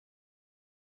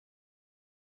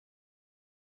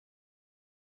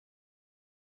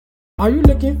Are you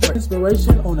looking for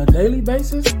inspiration on a daily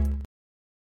basis?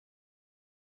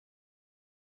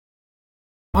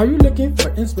 Are you looking for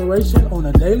inspiration on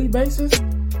a daily basis?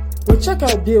 Well, check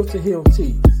out Deal to Heal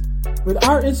Teas. With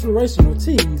our inspirational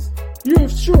teas, you're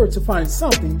sure to find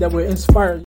something that will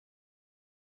inspire you.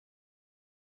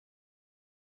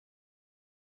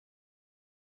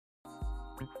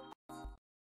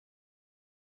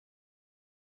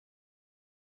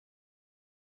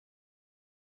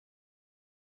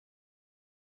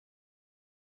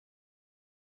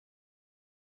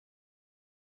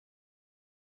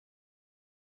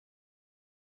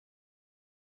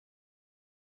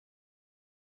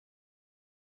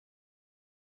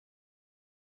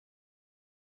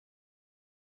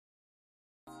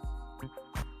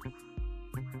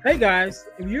 Hey guys,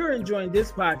 if you're enjoying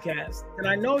this podcast, then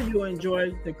I know you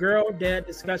enjoy the Girl Dad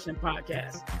Discussion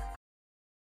podcast.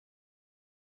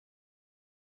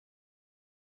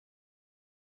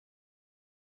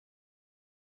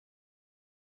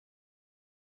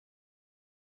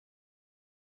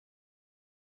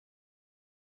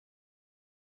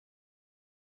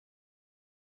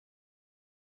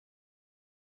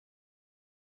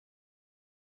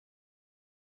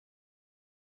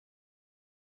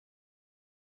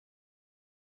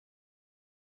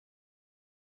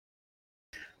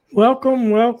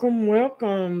 Welcome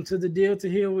to the Deal to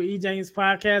Heal with E. James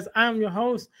podcast. I'm your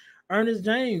host, Ernest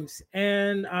James,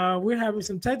 and we're having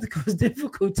some technical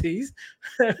difficulties,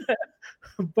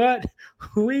 but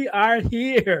we are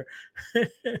here.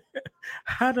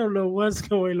 I don't know what's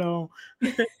going on.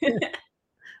 It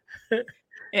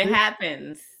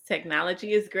happens.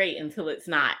 Technology is great until it's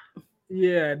not.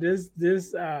 Yeah, this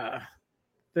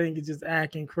thing is just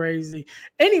acting crazy.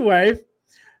 Anyway.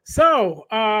 So,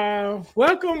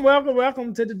 welcome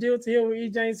to the Deal to Heal with E.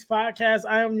 James podcast.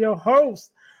 I am your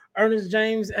host, Ernest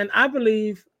James, and I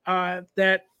believe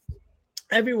that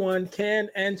everyone can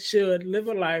and should live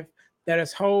a life that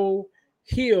is whole,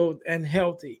 healed, and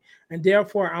healthy. And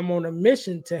therefore, I'm on a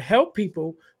mission to help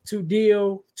people to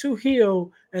deal, to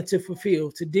heal, and to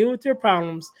fulfill, to deal with their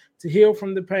problems, to heal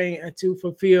from the pain, and to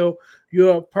fulfill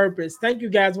your purpose. Thank you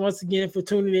guys once again for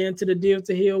tuning in to the Deal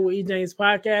to Heal with E. James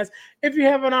podcast. If you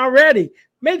haven't already,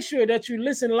 make sure that you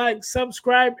listen, like,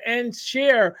 subscribe, and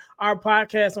share our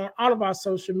podcast on all of our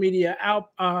social media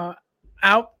all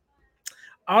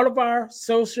of our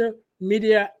social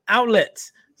media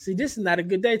outlets. See, this is not a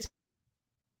good day.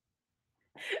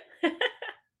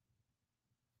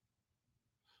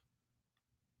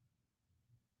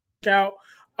 Out,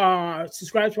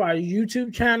 subscribe to our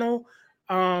YouTube channel,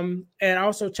 and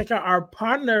also check out our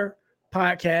partner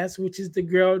podcast, which is the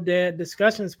Girl Dad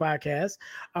Discussions podcast,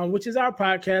 which is our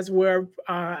podcast where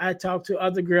I talk to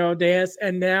other girl dads,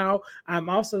 and now I'm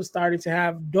also starting to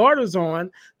have daughters on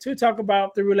to talk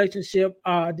about the relationship,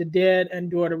 the dad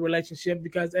and daughter relationship,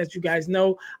 because as you guys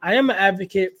know, I am an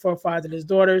advocate for fatherless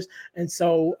daughters, and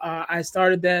so I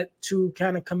started that to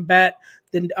kind of combat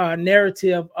the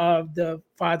narrative of the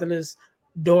fatherless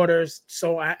daughters.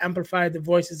 So I amplified the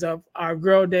voices of our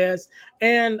girl dads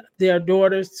and their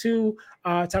daughters to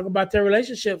talk about their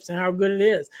relationships and how good it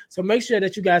is. So make sure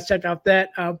that you guys check out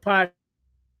that podcast.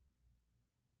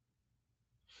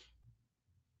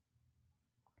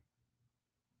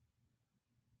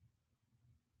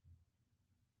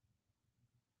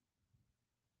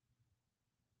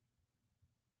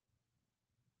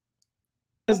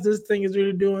 This thing is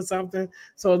really doing something.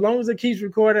 So as long as it keeps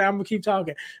recording, I'm gonna keep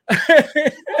talking.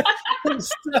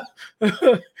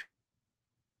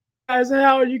 Guys,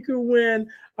 how you can win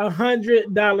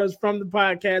 $100 from the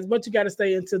podcast, but you got to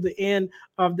stay until the end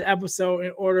of the episode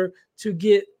in order to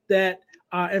get that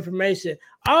information.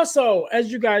 Also,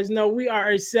 as you guys know, we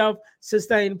are a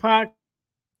self-sustained podcast.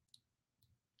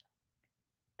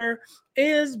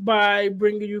 Is by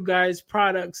bringing you guys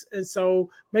products, and so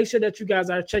make sure that you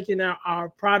guys are checking out our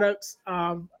products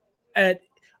at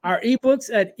our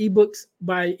ebooks at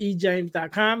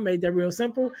ebooksbyejames.com. Made that real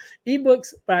simple.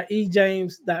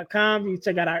 Ebooksbyejames.com. You can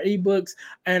check out our ebooks,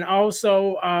 and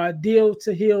also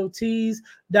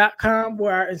dealtohealteas.com,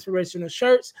 where our inspirational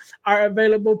shirts are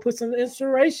available. Put some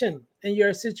inspiration in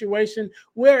your situation.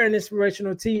 Wear an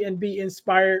inspirational tee and be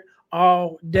inspired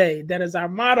all day. That is our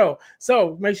motto.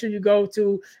 So make sure you go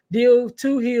to Deal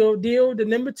to Heal, Deal the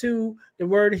number 2, the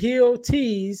word heal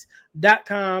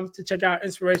teas.com to check out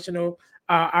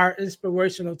our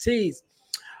inspirational teas.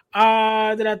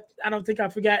 I don't think I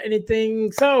forgot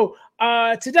anything. So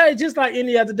today, just like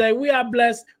any other day, we are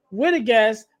blessed with a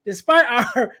guest despite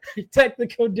our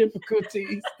technical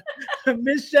difficulties.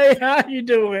 Miss Shay, how you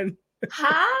doing?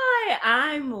 Hi,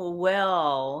 I'm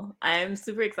well. I'm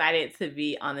super excited to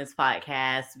be on this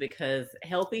podcast because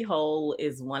healthy whole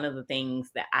is one of the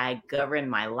things that I govern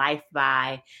my life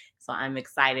by. So I'm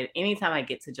excited anytime I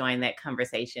get to join that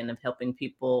conversation of helping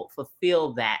people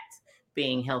fulfill that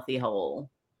being healthy whole.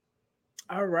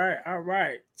 All right, all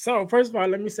right. So first of all,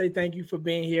 let me say thank you for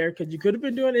being here because you could have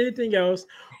been doing anything else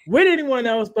with anyone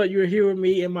else, but you're here with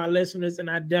me and my listeners, and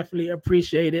I definitely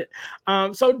appreciate it.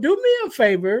 So do me a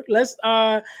favor. Let's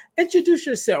introduce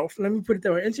yourself. Let me put it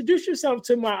that way. Introduce yourself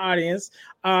to my audience,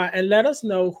 and let us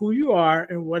know who you are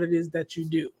and what it is that you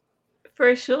do.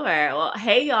 For sure. Well,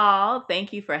 hey, y'all.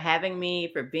 Thank you for having me,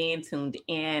 for being tuned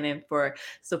in, and for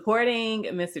supporting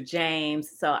Mr. James.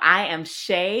 So, I am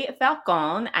Shay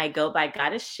Falcon. I go by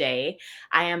Goddess Shay.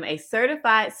 I am a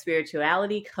certified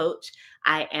spirituality coach.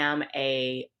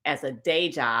 As a day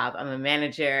job, I'm a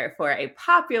manager for a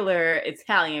popular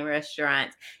Italian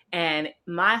restaurant. And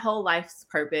my whole life's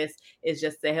purpose is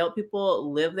just to help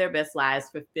people live their best lives,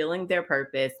 fulfilling their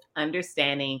purpose,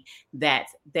 understanding that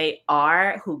they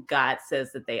are who God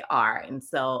says that they are. And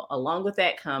so along with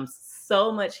that comes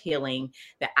so much healing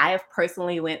that I have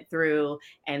personally went through,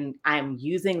 and I'm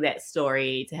using that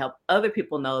story to help other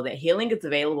people know that healing is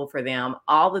available for them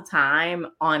all the time,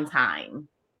 on time.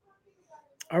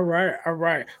 All right, all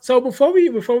right. So before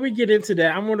we get into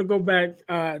that, I want to go back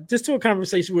just to a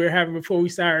conversation we were having before we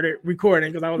started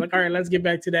recording because I was like, all right, let's get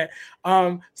back to that.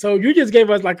 So you just gave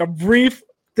us like a brief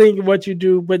thing of what you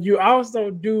do, but you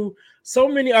also do so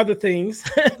many other things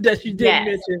that you didn't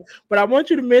Yes. mention. But I want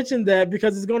you to mention that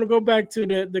because it's going to go back to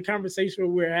the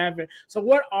conversation we're having. So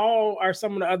what all are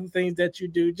some of the other things that you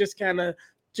do? Just kind of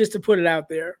just to put it out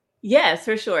there. Yes,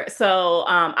 for sure. So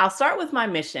I'll start with my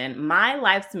mission. My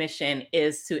life's mission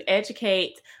is to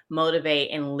educate, motivate,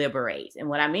 and liberate. And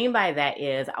what I mean by that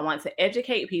is I want to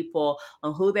educate people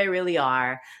on who they really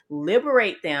are,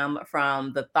 liberate them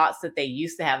from the thoughts that they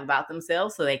used to have about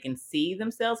themselves so they can see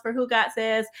themselves for who God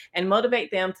says, and motivate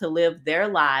them to live their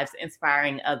lives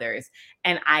inspiring others.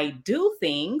 And I do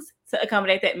things to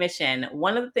accommodate that mission.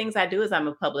 One of the things I do is I'm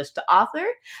a published author.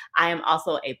 I am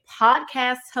also a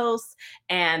podcast host,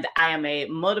 and I am a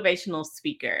motivational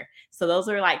speaker. So those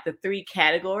are like the three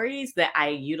categories that I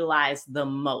utilize the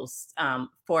most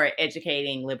for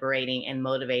educating, liberating, and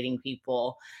motivating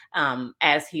people.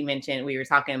 As he mentioned, we were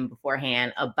talking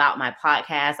beforehand about my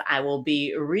podcast. I will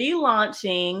be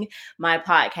relaunching my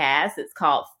podcast. It's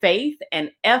called Faith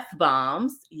and F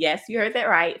Bombs. Yes, you heard that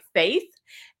right. Faith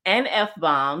and F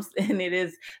Bombs. And it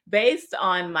is based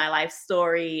on my life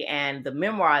story and the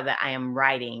memoir that I am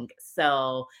writing.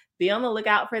 So be on the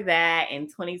lookout for that in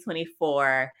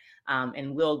 2024.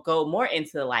 And we'll go more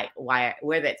into like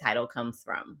where that title comes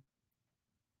from.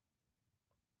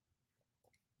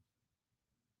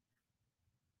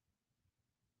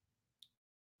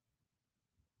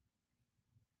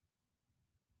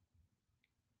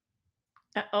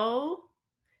 Oh,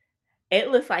 it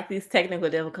looks like these technical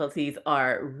difficulties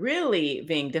are really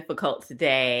being difficult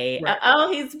today. Right.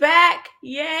 Oh, he's back.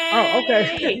 Oh,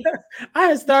 okay. Yay. I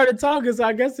had started talking, so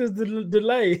I guess it's the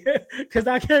delay because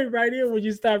I came right in when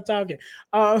you stopped talking.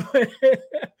 Um,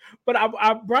 but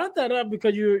I brought that up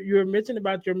because you were mentioning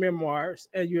about your memoirs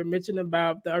and you were mentioning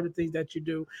about the other things that you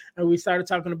do, and we started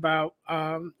talking about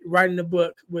writing a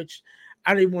book, which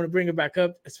I don't even want to bring it back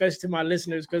up, especially to my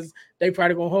listeners because they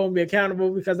probably gonna hold me accountable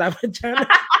because I've been trying to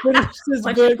finish this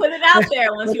Once you book. put it out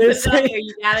there, once But you put it's it out there,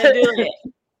 you got to do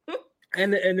it.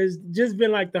 and it's just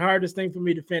been like the hardest thing for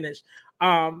me to finish.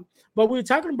 But we were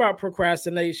talking about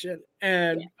procrastination,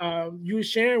 and you were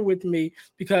sharing with me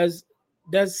because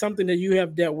that's something that you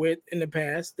have dealt with in the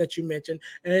past that you mentioned,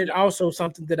 and it also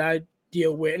something that I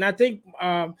deal with. And I think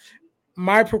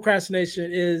my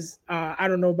procrastination is I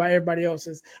don't know about everybody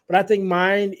else's, but I think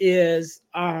mine is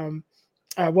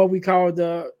what we call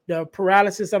the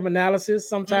paralysis of analysis.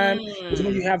 Sometimes is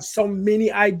when you Mm. have so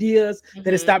many ideas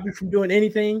that it Mhm. stops you from doing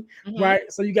anything, Mhm. right?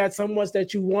 So you got so much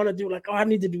that you want to do, like, oh, I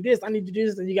need to do this, I need to do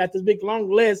this, and you got this big long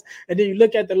list, and then you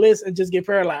look at the list and just get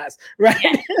paralyzed, right?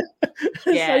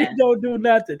 Yeah. So you Yeah. don't do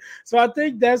nothing. So I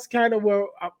think that's kind of where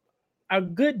a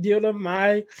good deal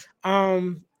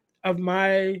um of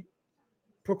my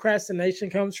procrastination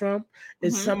comes from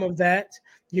is Mhm. some of that,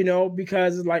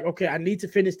 because it's like, okay, I need to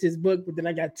finish this book, but then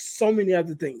I got so many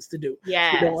other things to do,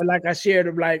 Yes. and like I shared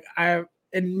of like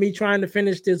and me trying to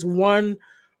finish this one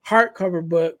hardcover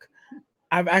book,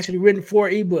 I've actually written 4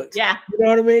 ebooks. Yeah. You know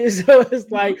what I mean? So it's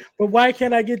Mhm. like, but why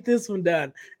can't I get this one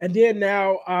done? And then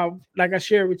now, like I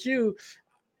shared with you,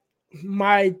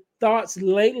 my thoughts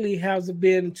lately has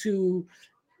been to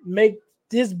make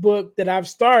this book that I've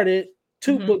started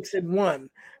two Mhm. books in one,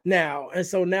 now. And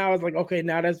so now it's like, okay,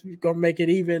 now that's gonna make it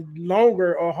even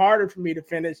longer or harder for me to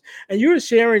finish. And you were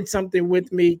sharing something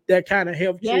with me that kind of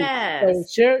helped you. So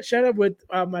Yes. share it with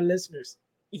my listeners.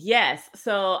 Yes.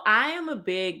 So I am a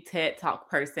big TED Talk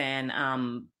person.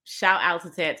 Shout out to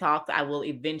TED Talks. I will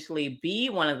eventually be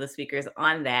one of the speakers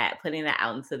on that, putting that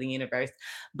out into the universe.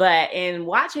 But in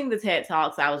watching the TED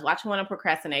Talks, I was watching one on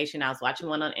procrastination, I was watching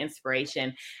one on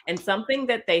inspiration, and something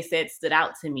that they said stood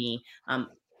out to me.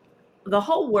 The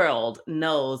whole world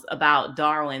knows about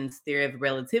Darwin's theory of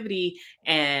relativity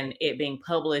and it being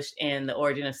published in The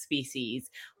Origin of Species.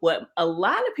 What a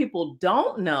lot of people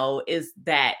don't know is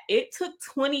that it took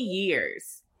 20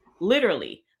 years,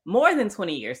 literally more than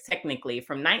 20 years, technically.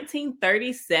 From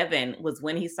 1937 was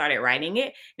when he started writing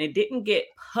it, and it didn't get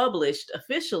published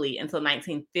officially until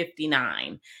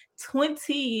 1959.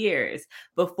 20 years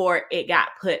before it got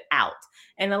put out.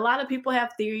 And a lot of people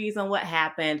have theories on what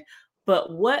happened.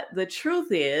 But what the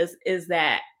truth is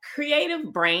that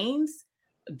creative brains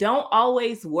don't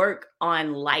always work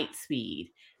on light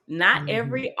speed. Not Mhm.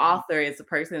 every author is a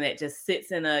person that just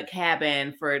sits in a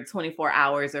cabin for 24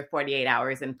 hours or 48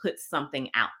 hours and puts something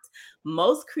out.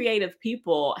 Most creative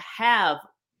people have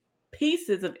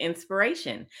pieces of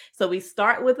inspiration. So we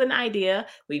start with an idea,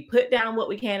 we put down what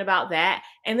we can about that,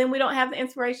 and then we don't have the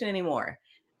inspiration anymore.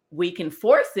 We can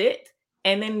force it,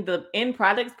 and then the end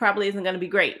product probably isn't going to be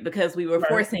great because we were Right.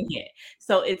 forcing it.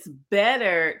 So it's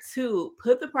better to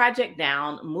put the project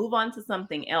down, move on to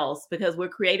something else, because we're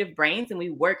creative brains and we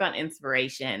work on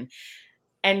inspiration.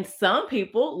 And some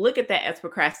people look at that as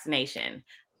procrastination.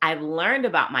 I've learned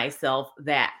about myself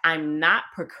that I'm not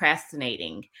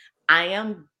procrastinating. I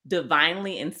am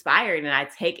divinely inspired and I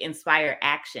take inspired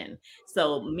action.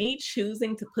 So, me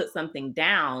choosing to put something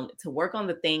down to work on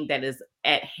the thing that is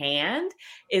at hand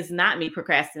is not me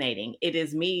procrastinating. It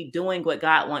is me doing what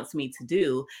God wants me to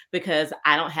do because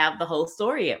I don't have the whole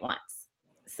story at once.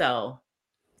 So,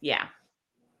 yeah.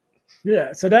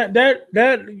 Yeah. So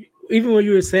that even when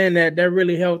you were saying that, that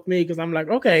really helped me because I'm like,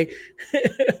 okay,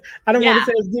 I don't want to Yeah.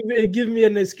 say it give me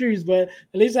an excuse, but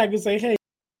at least I can say, hey.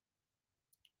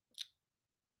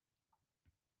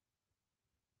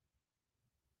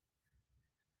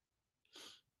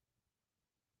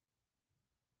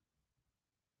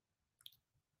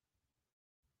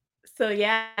 So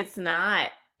yeah, it's not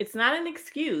an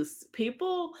excuse.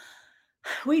 People,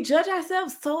 we judge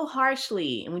ourselves so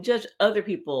harshly and we judge other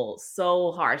people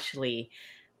so harshly.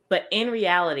 But in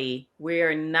reality,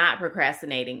 we're not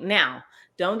procrastinating. Now,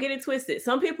 don't get it twisted.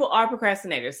 Some people are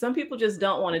procrastinators. Some people just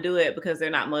don't want to do it because they're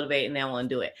not motivated and they don't want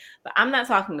to do it. But I'm not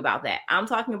talking about that. I'm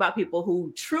talking about people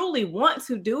who truly want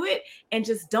to do it and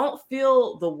just don't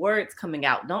feel the words coming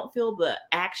out, don't feel the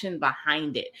action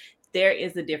behind it. There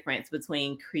is a difference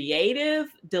between creative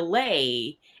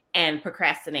delay and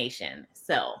procrastination.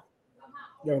 So,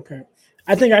 Okay.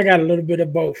 I think I got a little bit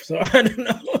of both, so I don't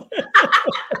know.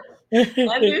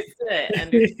 understood,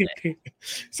 understood.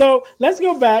 So let's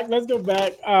go back. Let's go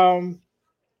back.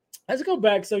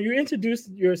 So you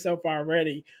introduced yourself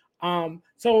already.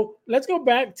 So let's go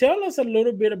back. Tell us a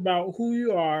little bit about who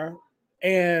you are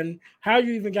and how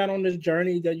you even got on this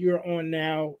journey that you're on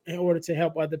now in order to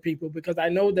help other people. Because I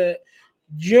know that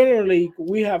generally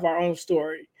we have our own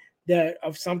story that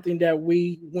of something that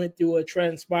we went through or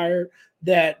transpired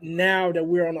that now that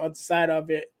we're on the other side of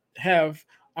it have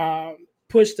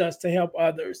pushed us to help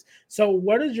others. So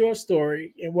what is your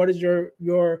story and what is your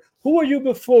who were you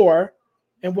before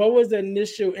and what was the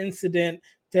initial incident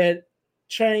that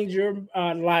changed your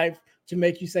life to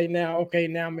make you say now, okay,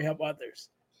 now I'm gonna help others?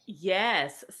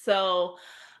 Yes. So,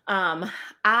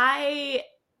 I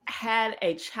had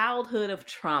a childhood of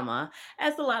trauma,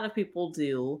 as a lot of people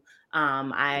do.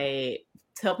 I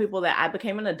tell people that I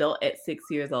became an adult at 6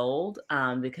 years old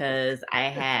because I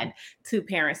had two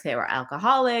parents that were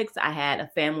alcoholics. I had a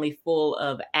family full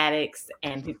of addicts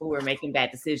and people who were making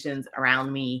bad decisions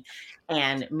around me,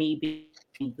 and me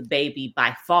being the baby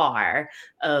by far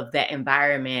of that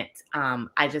environment.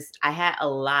 I had a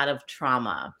lot of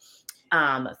trauma.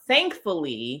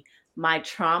 Thankfully, my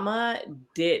trauma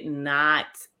did not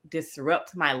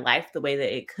disrupt my life the way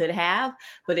that it could have,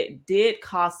 but it did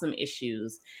cause some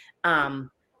issues.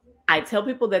 Um, I tell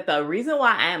people that the reason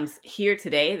why I am here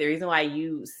today, the reason why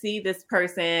you see this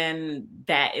person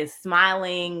that is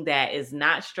smiling, that is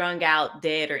not strung out,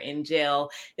 dead, or in jail,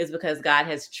 is because God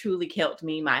has truly kept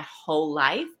me my whole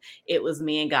life. It was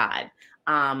me and God.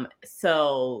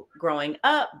 So growing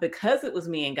up, because it was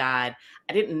me and God,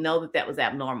 I didn't know that that was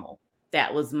abnormal.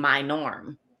 That was my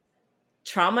norm.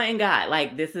 Trauma and God,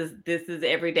 like this is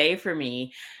every day for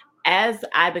me. As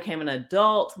I became an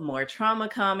adult, more trauma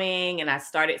coming, and I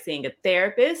started seeing a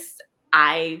therapist.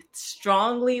 I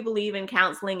strongly believe in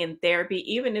counseling and therapy.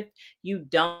 Even if you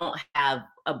don't have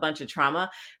a bunch of trauma,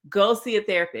 go see a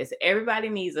therapist. Everybody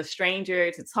needs a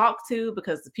stranger to talk to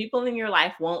because the people in your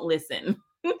life won't listen.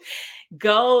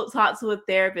 Go talk to a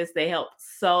therapist. They help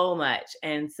so much.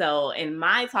 And so in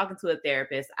my talking to a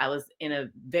therapist, I was in a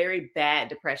very bad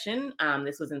depression.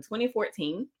 This was in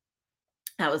 2014.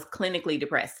 I was clinically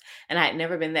depressed and I had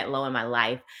never been that low in my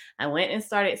life. I went and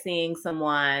started seeing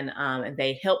someone, and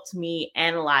they helped me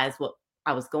analyze what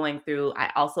I was going through.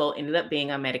 I also ended up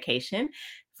being on medication.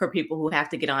 For people who have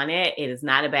to get on it, it is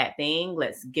not a bad thing.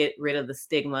 Let's get rid of the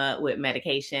stigma with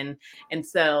medication. And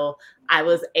so I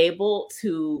was able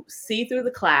to see through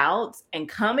the clouds, and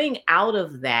coming out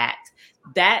of that,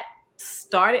 that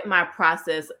started my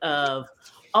process of,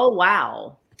 oh,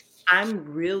 wow, I'm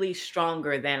really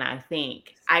stronger than I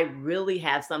think. I really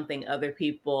have something other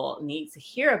people need to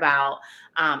hear about.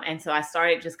 And so I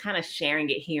started just kind of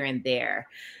sharing it here and there.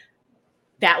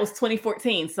 That was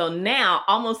 2014. So now,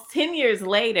 almost 10 years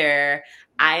later,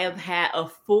 I have had a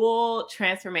full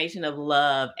transformation of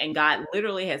love. And God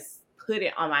literally has put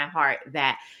it on my heart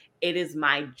that it is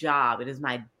my job, it is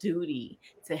my duty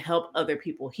to help other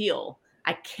people heal.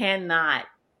 I cannot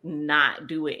not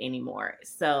do it anymore.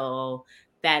 So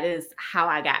that is how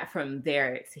I got from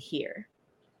there to here.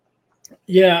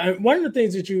 Yeah, and one of the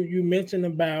things that you mentioned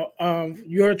about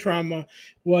your trauma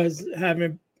was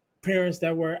having parents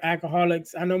that were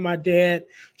alcoholics. I know my dad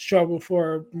struggled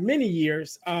for many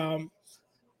years. Many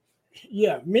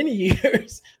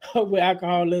years with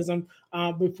alcoholism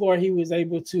before he was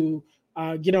able to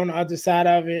get on the other side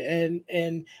of it.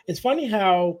 And it's funny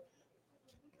how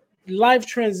life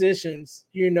transitions,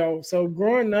 So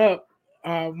growing up,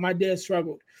 my dad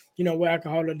struggled, with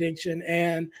alcohol addiction,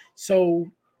 and so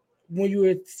when you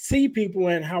would see people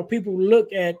and how people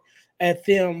look at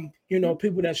them,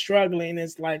 people that's struggling,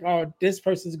 it's like, oh, this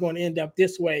person's going to end up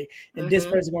this way, and this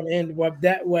person's going to end up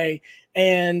that way.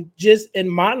 And just in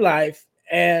my life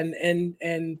and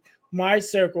my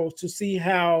circles, to see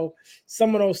how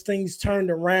some of those things turned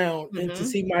around, and to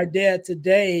see my dad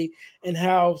today, and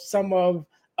how some of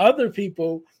other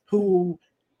people who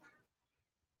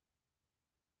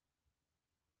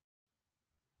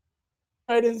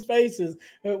right in spaces.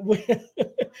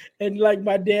 And like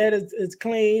my dad is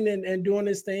clean and doing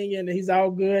his thing and he's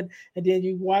all good. And then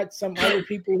you watch some other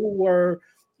people who were,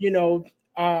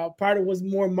 part of was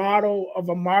more model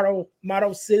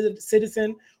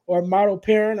citizen or model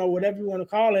parent or whatever you want to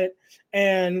call it.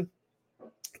 And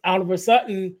all of a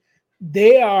sudden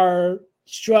they are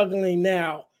struggling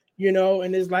now,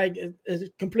 and it's like it's a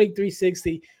complete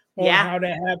 360 on how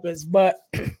that happens. But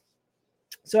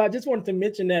so I just wanted to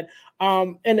mention that.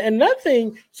 And another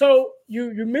thing, so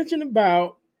you mentioned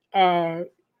about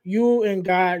you and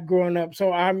God growing up.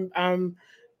 So I'm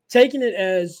taking it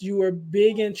as you were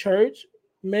big in church,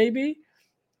 maybe,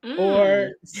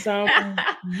 or some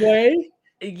way.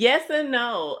 Yes and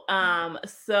no.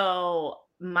 So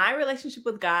my relationship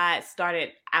with God started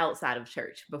outside of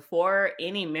church. Before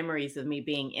any memories of me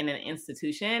being in an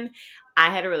institution, I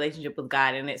had a relationship with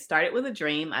God, and it started with a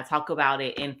dream. I talk about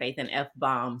it in Faith and F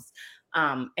Bombs.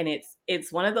 And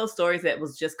it's one of those stories that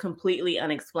was just completely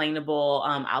unexplainable.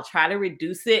 I'll try to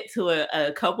reduce it to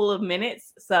a couple of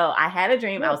minutes. So I had a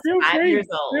dream. I was 5 years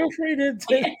old. Feel free to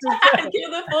give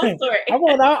the full story. I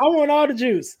want all the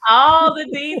juice. All the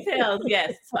details.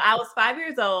 Yes. So I was 5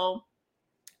 years old.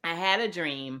 I had a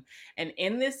dream. And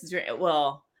in this dream,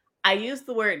 well, I used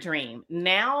the word dream.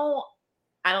 Now,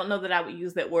 I don't know that I would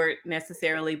use that word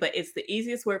necessarily, but it's the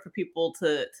easiest word for people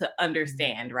to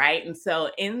understand, right? And so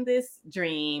in this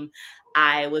dream,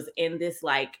 I was in this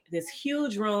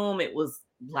huge room. It was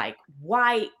like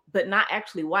white, but not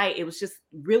actually white. It was just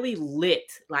really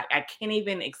lit. Like I can't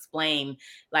even explain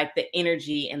like the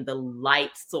energy and the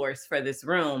light source for this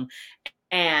room.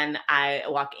 And I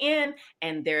walk in,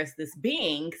 and there's this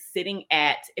being sitting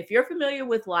at, if you're familiar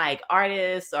with like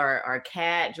artists or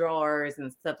CAD drawers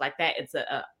and stuff like that, it's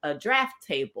a draft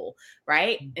table,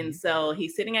 right? And so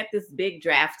he's sitting at this big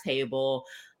draft table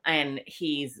and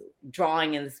he's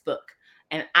drawing in this book.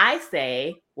 And I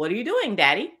say, "What are you doing,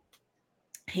 Daddy?"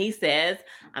 He says,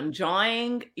 "I'm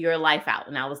drawing your life out."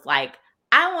 And I was like,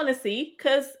 I want to see,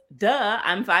 because duh,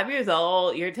 I'm 5 years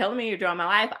old. You're telling me you're drawing my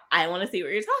life. I want to see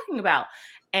what you're talking about.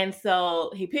 And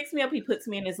so he picks me up, he puts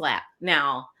me in his lap.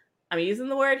 Now, I'm using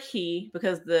the word he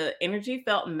because the energy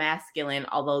felt masculine,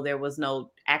 although there was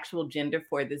no actual gender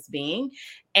for this being.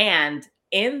 And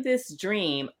in this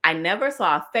dream, I never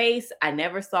saw a face.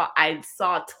 I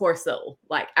saw torso.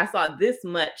 Like I saw this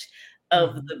much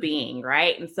of the being,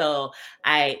 right? And so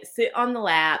I sit on the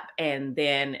lap, and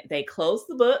then they close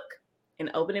the book,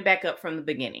 and open it back up from the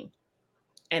beginning.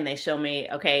 And they show me,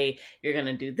 okay, you're going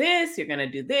to do this, you're going to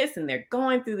do this. And they're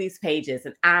going through these pages.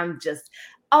 And I'm just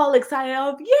all excited.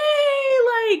 Oh,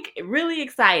 yay, like really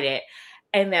excited.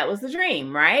 And that was the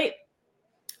dream, right?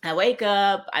 I wake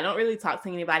up, I don't really talk to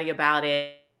anybody about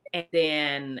it. And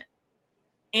then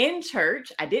in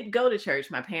church, I did go to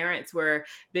church. My parents were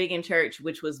big in church,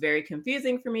 which was very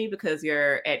confusing for me because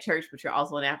you're at church, but you're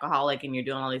also an alcoholic and you're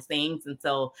doing all these things. And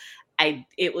so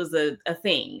it was a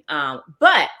thing.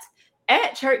 But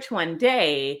at church one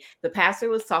day, the pastor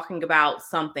was talking about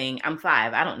something. I'm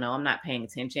 5. I don't know. I'm not paying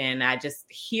attention. I just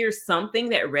hear something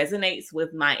that resonates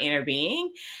with my inner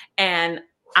being. And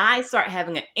I start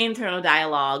having an internal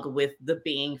dialogue with the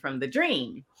being from the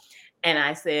dream. And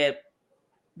I said,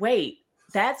 wait,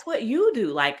 that's what you do.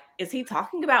 Like, is he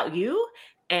talking about you?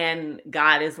 And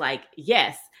God is like,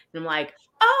 yes. And I'm like,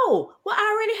 oh, well,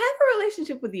 I already have a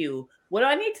relationship with you. What do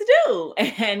I need to do?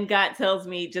 And God tells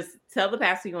me, just tell the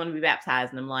pastor you want to be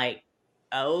baptized. And I'm like,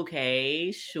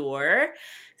 okay, sure.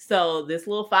 So this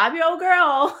little 5-year-old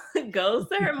girl goes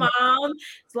to her mom.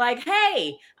 It's like,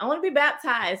 hey, I want to be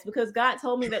baptized because God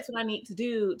told me that's what I need to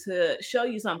do to show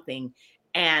you something.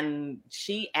 And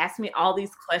she asked me all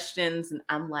these questions. And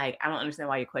I'm like, I don't understand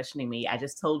why you're questioning me. I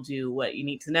just told you what you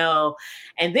need to know.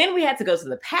 And then we had to go to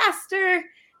the pastor,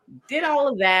 did all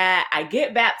of that. I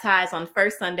get baptized on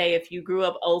first Sunday. If you grew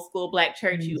up old school Black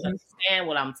church, you understand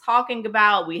what I'm talking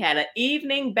about. We had an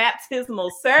evening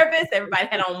baptismal service. Everybody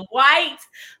had on white.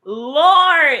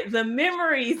 Lord, the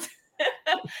memories.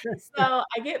 So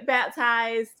I get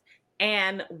baptized.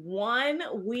 And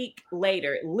 1 week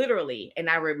later, literally, and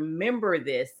I remember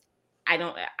this,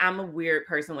 I'm a weird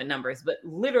person with numbers, but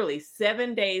literally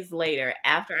 7 days later,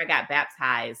 after I got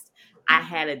baptized, I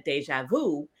had a deja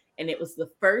vu, and it was the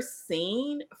first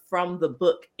scene from the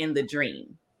book in the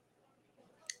dream.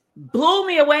 Blew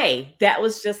me away. That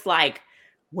was just like,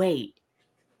 wait,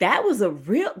 that's a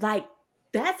real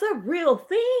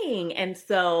thing. And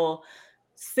so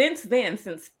since then,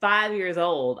 since 5 years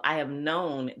old, I have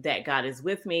known that God is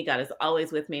with me. God is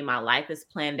always with me. My life is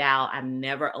planned out. I'm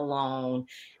never alone.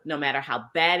 No matter how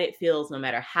bad it feels, no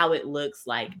matter how it looks,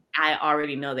 like I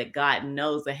already know that God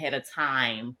knows ahead of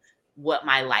time what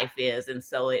my life is. And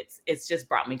so it's just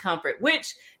brought me comfort,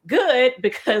 which good,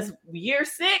 because year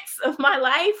 6 of my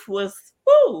life was,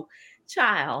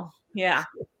 child. Yeah.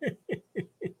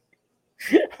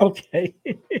 Okay.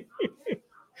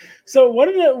 So one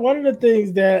of the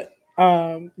things that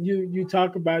you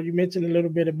talk about, you mentioned a little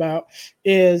bit about,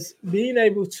 is being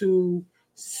able to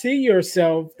see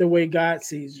yourself the way God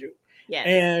sees you. Yes.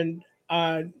 And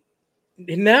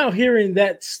now hearing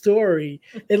that story,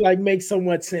 it like makes so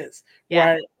much sense,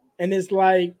 Yeah. right? And it's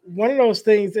like one of those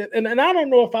things that, and I don't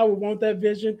know if I would want that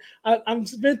vision. I've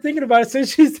been thinking about it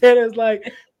since she said it's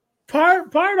like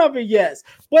part of it, yes.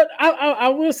 But I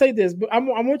will say this, but I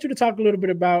want you to talk a little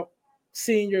bit about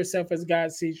seeing yourself as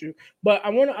God sees you. But I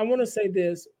want to say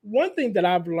this. One thing that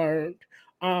I've learned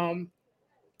in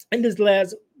this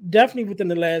definitely within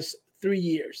the last 3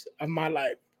 years of my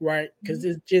life, right? Because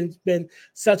it's just been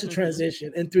such a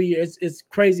transition in 3 years. It's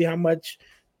crazy how much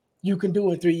you can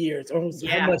do in 3 years, or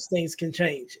how much things can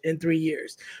change in 3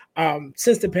 years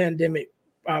since the pandemic.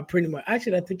 Pretty much.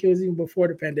 Actually, I think it was even before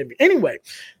the pandemic. Anyway,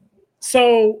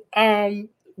 so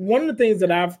one of the things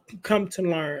that I've come to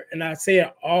learn, and I say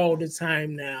it all the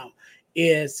time now,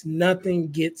 is nothing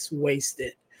gets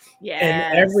wasted. Yes.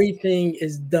 And everything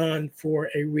is done for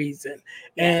a reason.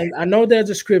 Yes. And I know there's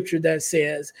a scripture that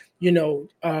says, for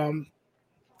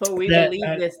we believe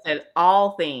this, that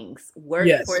all things work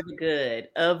for the good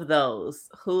of those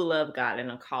who love God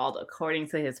and are called according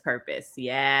to his purpose.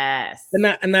 Yes. And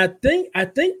I think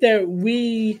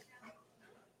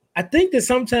that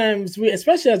sometimes we,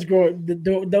 especially as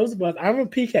those of us, I'm a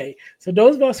PK, so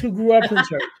those of us who grew up in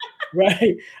church,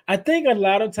 right? I think a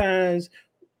lot of times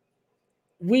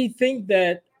we think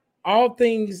that all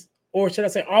things, or should I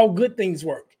say all good things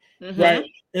work, right?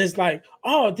 And it's like,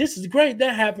 oh, this is great,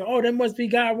 that happened. Oh, that must be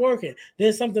God working.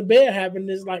 Then something bad happened.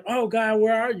 It's like, oh, God,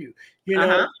 where are you? You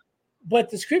know? But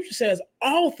the scripture says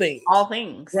all things. All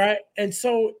things. Right? And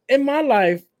so in my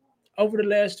life, over the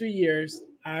last 3 years,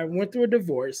 I went through a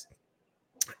divorce.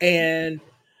 And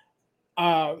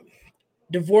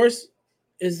divorce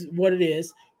is what it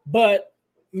is. But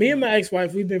me and my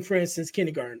ex-wife, we've been friends since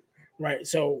kindergarten, right?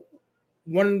 So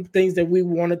one of the things that we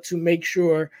wanted to make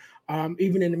sure,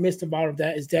 even in the midst of all of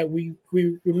that, is that we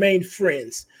remained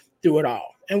friends through it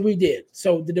all. And we did.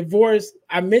 So the divorce,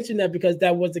 I mentioned that because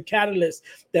that was the catalyst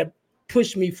that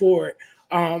pushed me forward.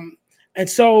 And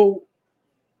so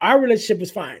our relationship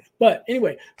was fine. But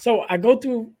anyway, so I going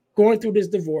through this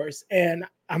divorce, and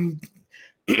I'm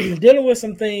dealing with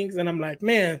some things, and I'm like,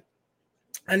 man,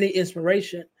 I need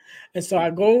inspiration. And so I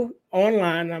go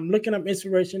online and I'm looking up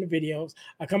inspiration videos.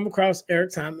 I come across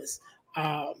Eric Thomas.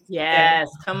 And Yes,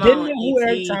 come didn't on, know who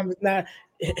Eric ET. Thomas. Now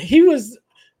he was,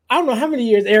 I don't know how many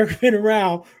years Eric been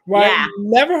around, right? Yeah.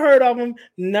 Never heard of him,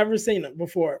 never seen him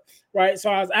before, right? So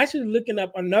I was actually looking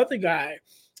up another guy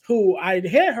who I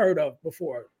had heard of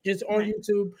before, just on Right.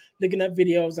 YouTube, looking up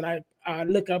videos, and I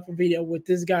look up a video with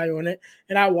this guy on it,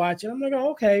 and I watch it. I'm like, oh,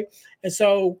 okay. And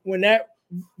so when that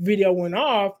video went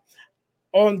off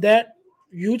on that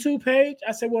YouTube page,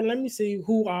 I said, well, let me see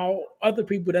who are other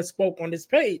people that spoke on this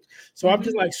page. So I'm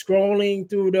just Mm-hmm. like scrolling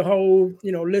through the whole,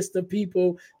 list of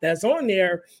people that's on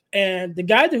there. And the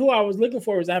guy who I was looking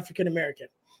for was African American,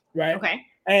 right? Okay.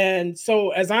 And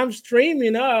so as I'm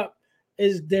streaming up,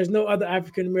 there's no other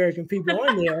African American people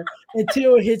on there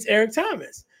until it hits Eric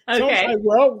Thomas. So I'm Okay. like,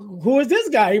 well, who is this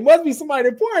guy? He must be somebody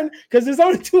important because there's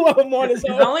only two of them on his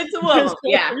There's own. only two of them.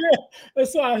 Yeah. Yeah. And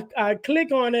so I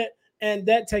click on it, and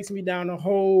that takes me down a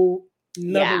whole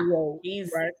another Yeah. road,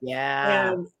 right?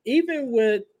 Yeah. And even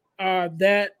with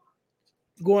that,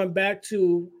 going back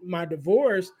to my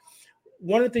divorce,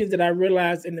 one of the things that I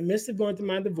realized in the midst of going through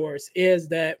my divorce is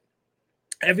that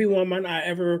every woman I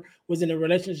ever was in a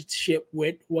relationship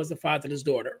with was a fatherless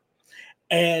daughter.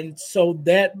 And so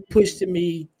that pushed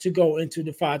me to go into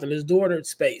the fatherless daughter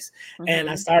space. And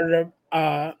Mm-hmm.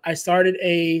 I started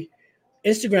a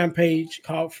Instagram page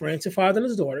called Friends of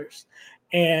Fatherless Daughters.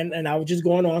 And I was just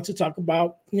going on to talk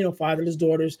about, fatherless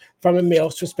daughters from a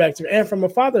male's perspective and from a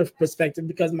father's perspective,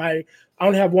 because I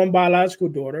only have one biological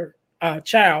daughter,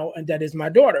 child, and that is my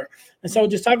daughter. And so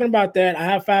just talking about that, I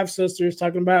have 5 sisters,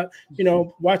 talking about,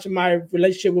 watching my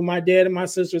relationship with my dad and my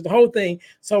sisters, the whole thing.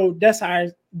 So that's how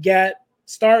I got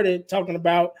started talking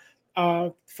about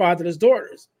fatherless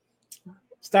daughters.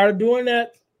 Started doing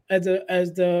that as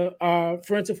the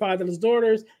Friends of Fatherless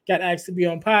Daughters, got asked to be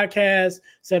on podcasts,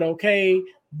 said okay,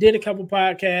 did a couple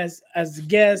podcasts as a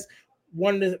guest.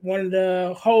 One of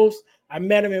the hosts, I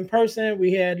met him in person.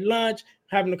 We had lunch,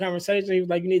 having a conversation. He was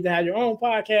like, "You need to have your own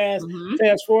podcast." Mm-hmm.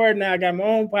 Fast forward, now I got my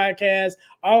own podcast.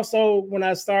 Also, when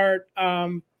I started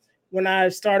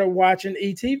watching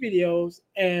ET videos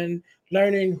and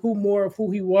learning more of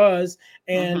who he was,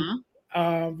 and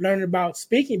Mm-hmm. learning about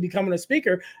speaking, becoming a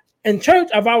speaker. In church,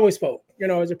 I've always spoke,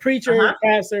 as a preacher, Uh-huh.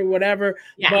 pastor, whatever.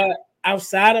 Yeah. But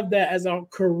outside of that, as a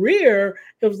career,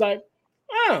 it was like,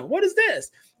 oh, what is this?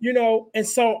 And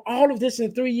so all of this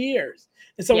in 3 years.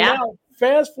 And so Yeah. now,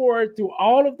 fast forward through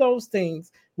all of those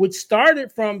things, which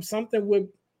started from something which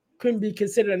couldn't be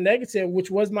considered a negative, which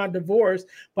was my divorce.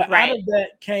 But out Right. of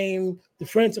that came the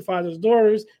Friends of Father's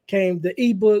Daughters, came the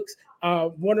ebooks.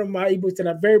 One of my ebooks that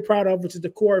I'm very proud of, which is the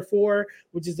Core 4,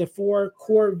 which is the 4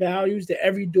 core values that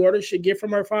every daughter should get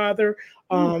from her father.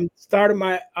 Started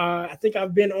I think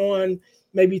I've been on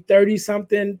maybe 30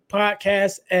 something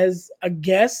podcasts as a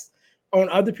guest on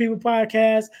other people's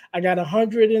podcasts. I got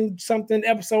 100 and something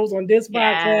episodes on this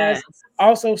podcast. Yes.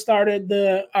 Also started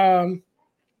the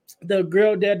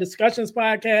Girl Dad Discussions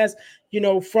podcast,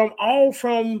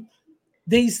 from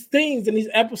these things and these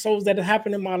episodes that have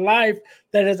happened in my life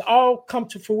that has all come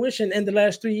to fruition in the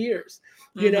last 3 years,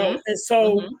 Mm-hmm. and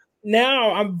so Mm-hmm.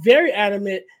 now I'm very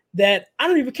adamant that I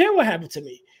don't even care what happened to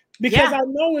me, because Yeah. I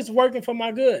know it's working for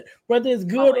my good, whether it's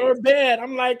good or Always. bad.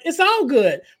 I'm like, it's all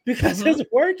good because Mm-hmm.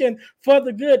 it's working for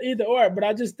the good either or. But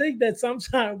I just think that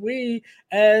sometimes we,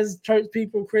 as church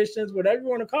people, Christians, whatever you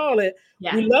want to call it,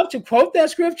 Yeah. we love to quote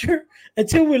that scripture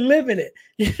until we live in it.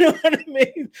 You know what I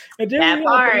mean? And then That we have to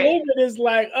part. live it. Is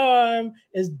like,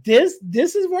 is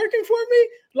this is working for me?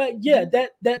 Like, yeah,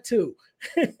 that too.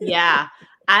 Yeah.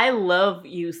 I love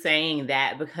you saying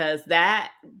that, because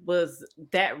that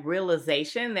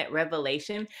realization, that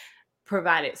revelation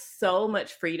provided so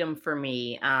much freedom for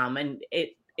me. And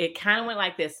it kind of went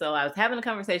like this. So I was having a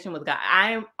conversation with God.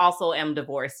 I also am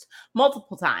divorced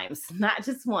multiple times, not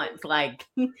just once, like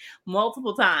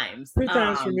multiple times. 3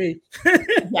 times for me.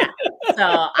 Yeah.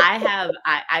 So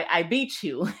I beat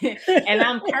you. And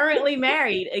I'm currently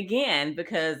married again,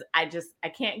 because I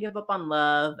can't give up on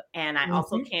love, and I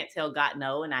also Mhm. can't tell God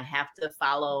no, and I have to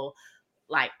follow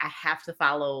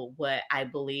what I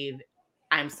believe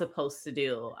I'm supposed to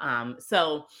do.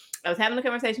 So I was having a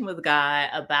conversation with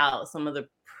God about some of the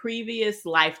previous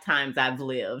lifetimes I've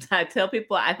lived. I tell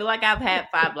people I feel like I've had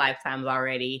 5 lifetimes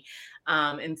already.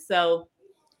 And so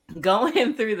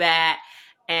going through that,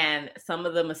 and some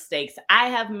of the mistakes I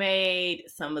have made,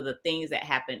 some of the things that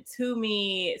happened to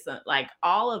me, so like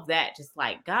all of that, just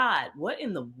like, God, what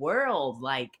in the world?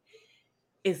 Like,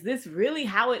 is this really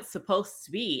how it's supposed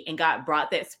to be? And God brought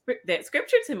that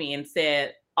scripture to me and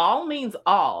said, all means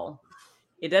all.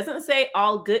 It doesn't say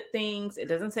all good things. It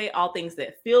doesn't say all things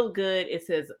that feel good. It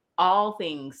says all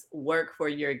things work for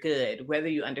your good, whether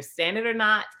you understand it or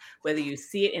not, whether you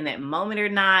see it in that moment or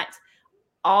not,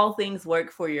 all things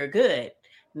work for your good.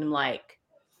 And I'm like,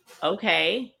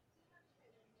 okay,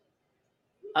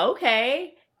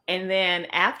 okay. And then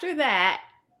after that,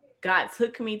 God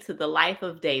took me to the life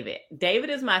of David. David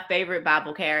is my favorite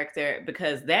Bible character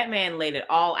because that man laid it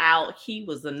all out. He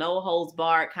was a no holds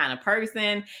barred kind of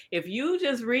person. If you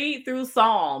just read through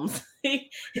Psalms,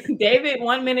 David,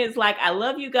 1 minute is like, I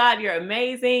love you, God, you're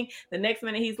amazing. The next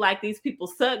minute, he's like, these people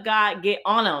suck, God, get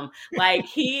on them. Like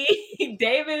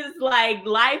David is like,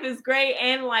 life is great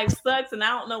and life sucks, and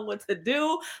I don't know what to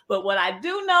do. But what I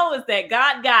do know is that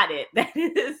God got it. That's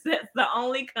the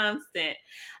only constant.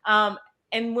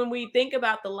 And when we think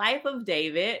about the life of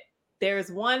David, there's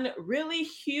one really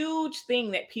huge thing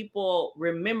that people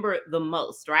remember the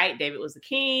most, right? David was a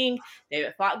king,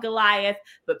 David fought Goliath,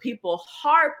 but people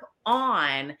harp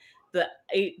on the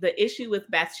issue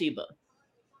with Bathsheba.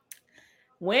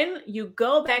 When you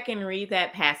go back and read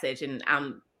that passage, and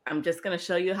I'm just going to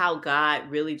show you how God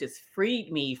really just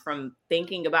freed me from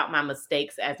thinking about my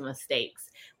mistakes as mistakes.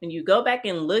 When you go back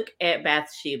and look at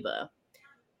Bathsheba,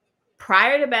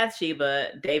 prior to Bathsheba,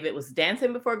 David was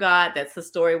dancing before God. That's the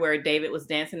story where David was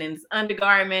dancing in his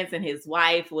undergarments, and his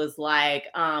wife was like,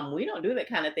 we don't do that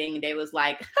kind of thing. And David was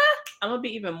like, I'm going to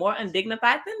be even more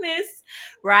undignified than this,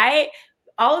 right?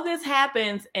 All of this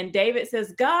happens, and David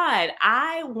says, God,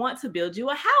 I want to build you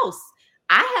a house.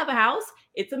 I have a house.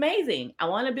 It's amazing. I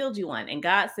want to build you one. And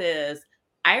God says,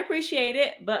 I appreciate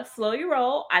it, but slow your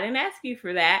roll. I didn't ask you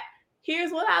for that.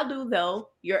 Here's what I'll do, though.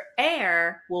 Your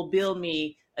heir will build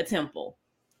me a temple.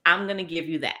 I'm going to give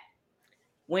you that.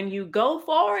 When you go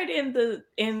forward in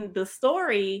the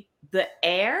story, the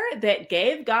heir that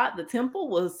gave God the temple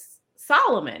was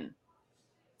Solomon.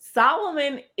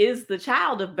 Solomon is the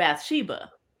child of Bathsheba,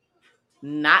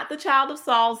 not the child of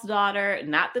Saul's daughter,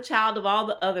 not the child of all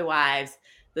the other wives,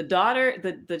 the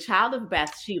child of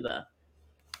Bathsheba.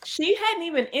 She hadn't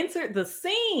even entered the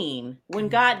scene when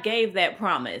God gave that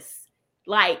promise.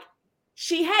 Like,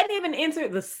 she hadn't even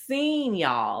entered the scene,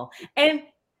 y'all. And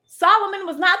Solomon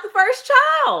was not the first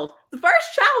child. The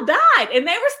first child died, and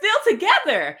they were still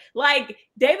together. Like,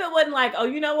 David wasn't like, oh,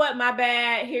 you know what? My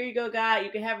bad. Here you go, God. You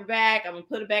can have her back. I'm going to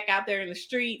put her back out there in the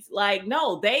streets. Like,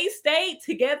 no, they stayed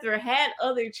together, had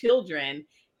other children,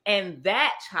 and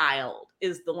that child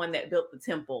is the one that built the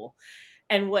temple.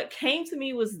 And what came to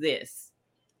me was this.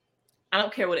 I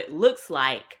don't care what it looks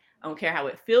like. I don't care how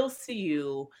it feels to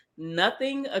you.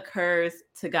 Nothing occurs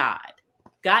to God.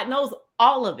 God knows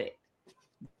all of it.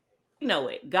 You know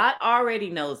it. God already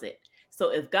knows it. So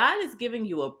if God is giving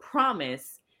you a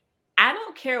promise, I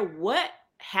don't care what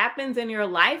happens in your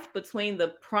life between the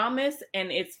promise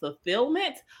and its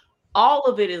fulfillment. All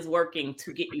of it is working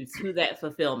to get you to that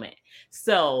fulfillment.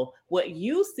 So what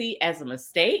you see as a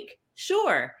mistake,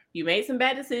 sure, you made some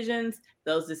bad decisions.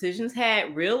 Those decisions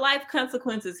had real life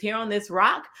consequences here on this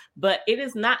rock, but it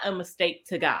is not a mistake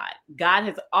to God. God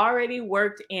has already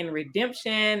worked in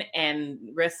redemption and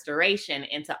restoration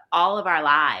into all of our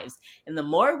lives. And the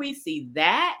more we see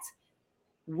that,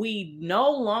 we no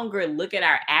longer look at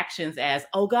our actions as,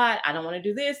 oh God, I don't want to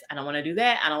do this. I don't want to do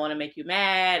that. I don't want to make you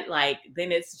mad. Like,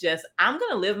 then it's just, I'm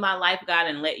going to live my life, God,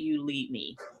 and let you lead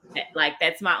me. Like,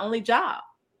 that's my only job.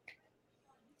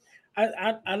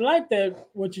 I like that,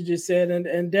 what you just said.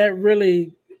 And that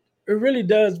really, it really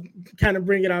does kind of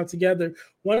bring it all together.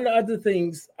 One of the other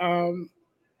things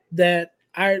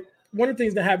one of the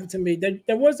things that happened to me,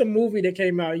 there was a movie that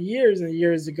came out years and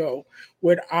years ago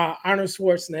with Arnold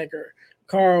Schwarzenegger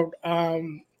called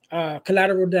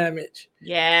Collateral Damage.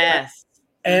 Yes.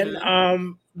 And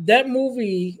that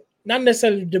movie, not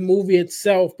necessarily the movie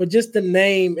itself, but just the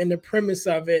name and the premise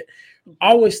of it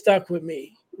always stuck with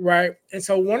me, right? And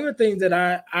so one of the things that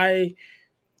I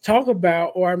talk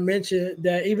about, or I mention,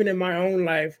 that even in my own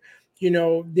life,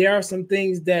 there are some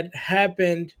things that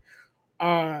happened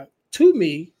to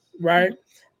me, right,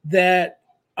 that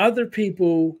other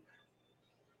people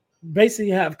basically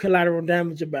have collateral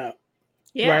damage about.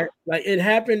 Yeah. Right? Like, it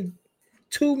happened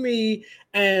to me.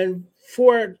 And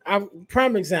for a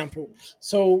prime example,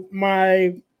 so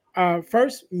my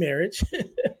first marriage,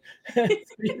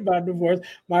 speaking about divorce,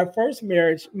 my first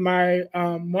marriage, my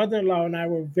mother-in-law and I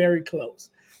were very close.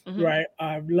 Right?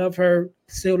 I love her,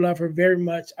 still love her very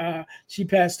much. She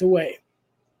passed away,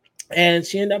 and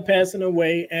she ended up passing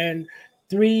away. And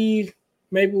maybe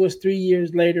it was 3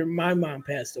 years later, my mom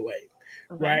passed away.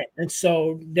 Okay. Right. And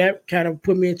so that kind of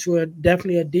put me into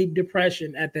definitely a deep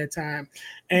depression at that time.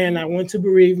 And I went to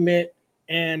bereavement,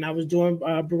 and I was doing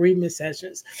bereavement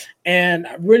sessions, and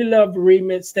I really loved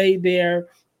bereavement. Stayed there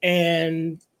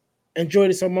and enjoyed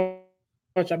it so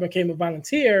much. I became a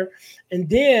volunteer, and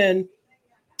then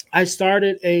I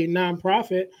started a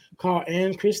nonprofit called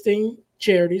Ann Christine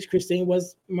Charities. Christine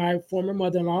was my former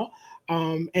mother-in-law,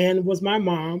 and was my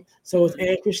mom. So it's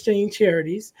Ann Christine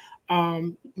Charities.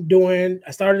 I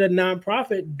started a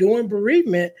nonprofit doing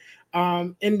bereavement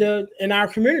in our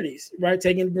communities, right?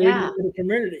 Taking bereavement Yeah. to the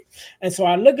community. And so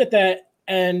I look at that,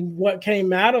 and what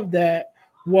came out of that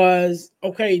was,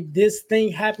 okay, this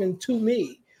thing happened to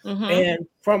me. Mm-hmm. And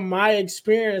from my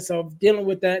experience of dealing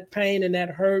with that pain and that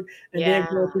hurt, and then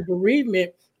Yeah. going through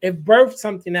bereavement, it birthed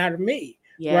something out of me,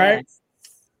 right? Yes.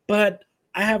 But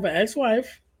I have an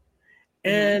ex-wife, Mm-hmm.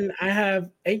 and I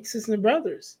have 8 sisters and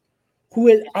brothers who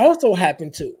it also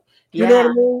happened to. You know what I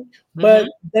Yeah. mean? Mm-hmm. But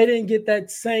they didn't get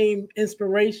that same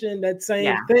inspiration, that same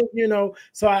Yeah. thing, you know.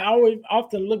 So I always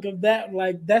often look at that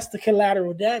like that's the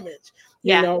collateral damage.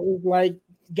 You Yeah. know, it's like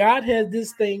God had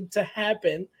this thing to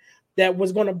happen that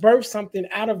was going to birth something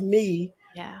out of me.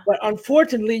 Yeah. But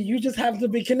unfortunately, you just have to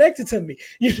be connected to me.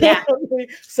 You know Yeah. what I mean?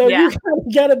 So Yeah. you kind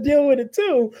of got to deal with it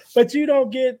too. But you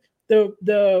don't get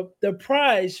the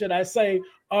prize, should I say,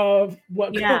 of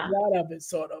what comes Yeah. out of it,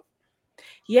 sort of.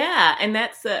 Yeah. And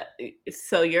that's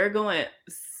so you're going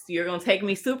to take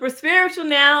me super spiritual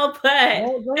now, but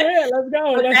Oh, go ahead. Let's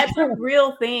go. but Let's that's a go.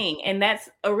 real thing. And that's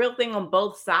a real thing on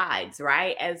both sides,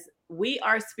 right? As we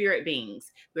are spirit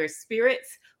beings, we're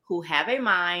spirits who have a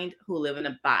mind, who live in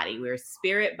a body. We're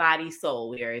spirit, body, soul.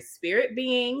 We are a spirit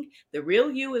being. The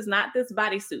real you is not this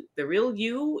bodysuit. The real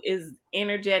you is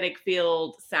energetic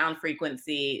field, sound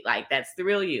frequency. Like that's the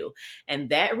real you. And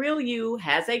that real you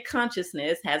has a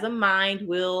consciousness, has a mind,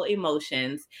 will,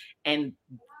 emotions. And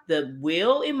the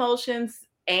will, emotions,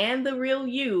 and the real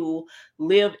you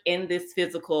live in this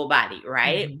physical body,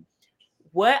 right? Mhm.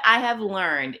 What I have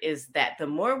learned is that the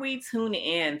more we tune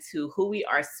in to who we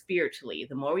are spiritually,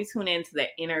 the more we tune into that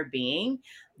inner being,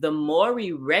 the more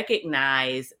we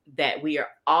recognize that we are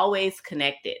always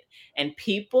connected. And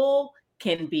people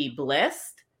can be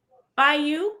blessed by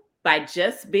you by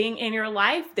just being in your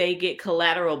life. They get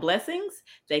collateral blessings.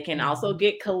 They can also Mhm.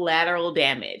 get collateral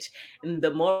damage. And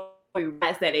the more we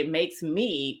realize that, it makes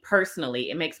me personally,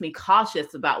 it makes me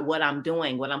cautious about what I'm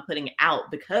doing, what I'm putting out,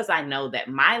 because I know that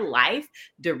my life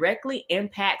directly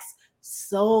impacts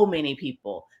so many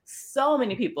people. So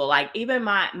many people. Like even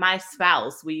my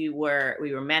spouse, we were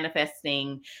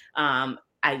manifesting.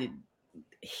 I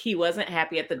He wasn't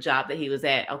happy at the job that he was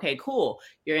at. Okay, cool.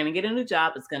 You're going to get a new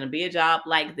job. It's going to be a job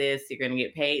like this. You're going to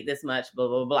get paid this much, blah,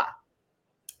 blah, blah.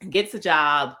 Gets a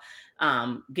job,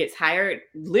 gets hired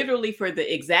literally for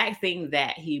the exact thing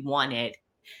that he wanted.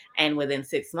 And within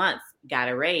 6 months, got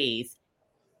a raise.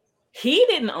 He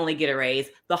didn't only get a raise,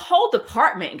 the whole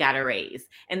department got a raise.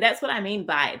 And that's what I mean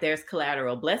by there's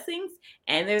collateral blessings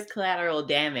and there's collateral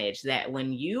damage. That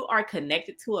when you are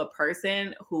connected to a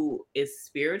person who is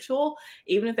spiritual,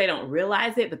 even if they don't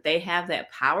realize it, but they have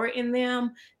that power in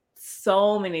them,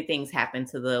 so many things happen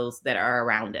to those that are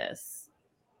around us.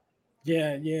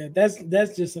 Yeah, yeah.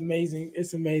 That's just amazing.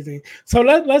 It's amazing. So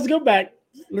let's go back.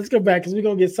 Let's go back because we're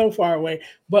gonna get so far away.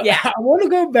 But Yeah. I want to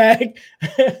go back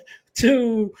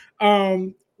to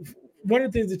one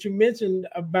of the things that you mentioned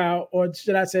about, or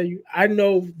should I say, I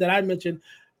know that I mentioned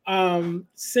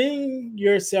seeing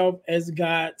yourself as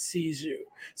God sees you.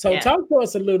 So Yeah. talk to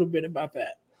us a little bit about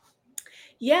that.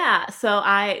 Yeah, so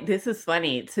I this is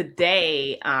funny.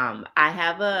 Today, I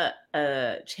have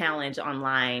a challenge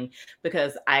online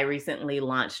because I recently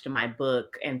launched my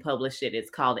book and published it.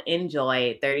 It's called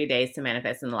Enjoy 30 Days to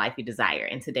Manifest in the Life You Desire.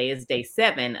 And today is day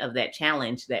 7 of that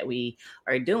challenge that we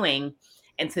are doing.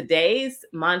 And today's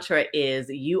mantra is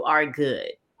you are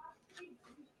good.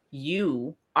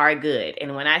 You are good.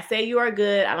 And when I say you are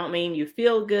good, I don't mean you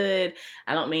feel good.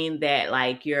 I don't mean that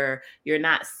like you're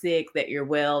not sick, that you're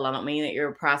well. I don't mean that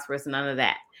you're prosperous, none of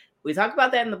that. We talk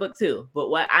about that in the book too. But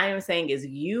what I am saying is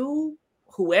you,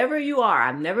 whoever you are,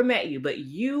 I've never met you, but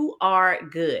you are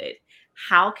good.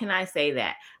 How can I say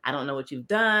that? I don't know what you've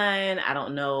done. I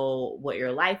don't know what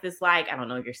your life is like. I don't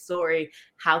know your story.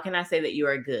 How can I say that you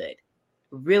are good?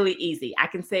 Really easy. I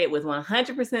can say it with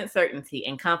 100% certainty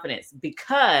and confidence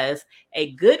because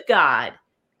a good God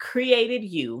created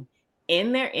you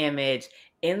in their image,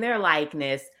 in their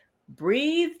likeness,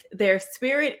 breathed their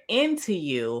spirit into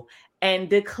you, and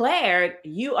declared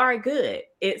you are good.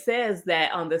 It says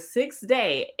that on the 6th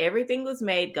day, everything was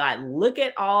made. God looked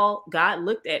at all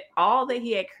that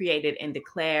he had created and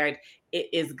declared it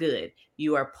is good.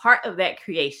 You are part of that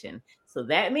creation. So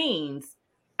that means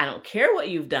I don't care what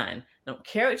you've done. I don't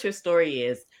care what your story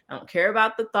is. I don't care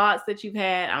about the thoughts that you've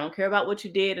had. I don't care about what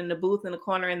you did in the booth, in the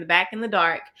corner, in the back, in the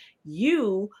dark.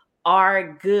 You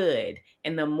are good.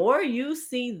 And the more you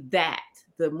see that,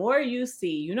 the more you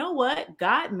see, you know what?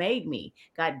 God made me.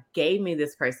 God gave me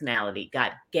this personality.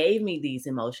 God gave me these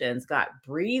emotions. God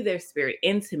breathed their spirit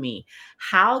into me.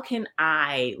 How can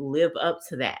I live up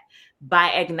to that?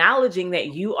 By acknowledging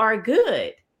that you are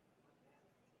good.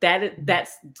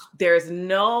 That's there's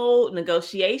no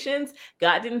negotiations.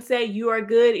 God didn't say you are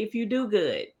good if you do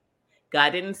good.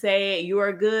 God didn't say you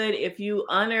are good if you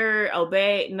honor,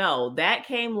 obey. No, that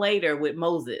came later with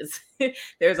Moses.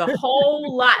 There's a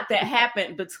whole lot that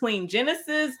happened between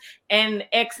Genesis and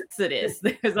Exodus.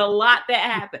 There's a lot that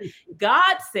happened.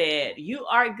 God said, you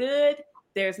are good.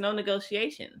 There's no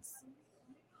negotiations.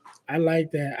 I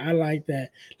like that. I like that.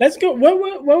 Let's go.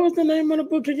 What was the name of the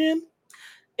book again?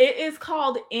 It is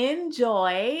called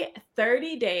Enjoy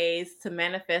 30 Days to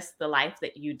Manifest the Life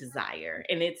That You Desire.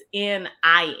 And it's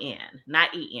N-I-N,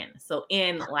 not E-N. So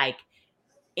in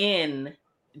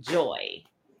joy.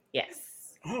 Yes.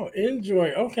 Oh,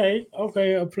 enjoy. Okay.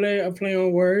 A play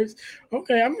on words.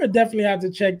 Okay, I'm gonna definitely have to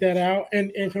check that out.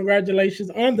 And congratulations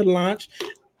on the launch.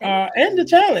 And the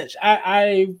challenge.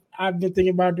 I've been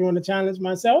thinking about doing the challenge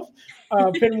myself.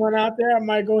 Putting one out there. I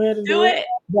might go ahead and do it.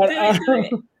 But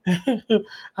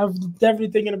I'm definitely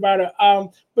thinking about it.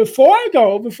 Before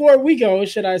we go,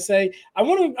 should I say, I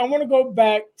want to go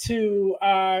back to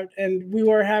and we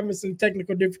were having some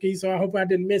technical difficulties, so I hope I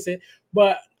didn't miss it.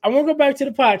 But I want to go back to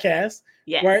the podcast.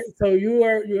 Yes. Right. So you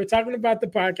were talking about the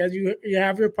podcast. You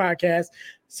have your podcast.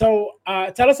 So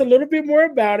tell us a little bit more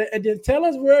about it, and then tell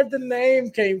us where the name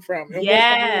came from. And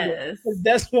yes,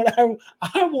 that's what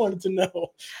I wanted to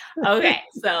know. Okay,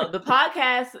 so the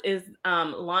podcast is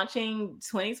launching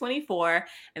 2024,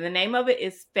 and the name of it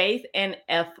is Faith and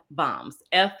F Bombs.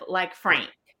 F like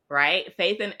Frank, right?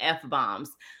 Faith and F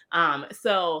Bombs.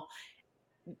 So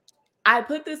I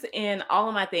put this in all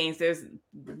of my things. There's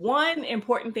one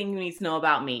important thing you need to know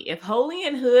about me. If Holy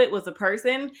and Hood was a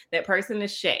person, that person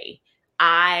is Shay.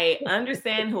 I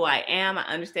understand who I am. I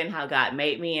understand how God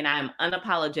made me, and I'm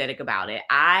unapologetic about it.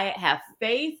 I have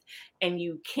faith, and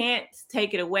you can't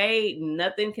take it away.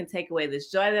 Nothing can take away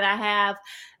this joy that I have.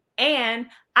 And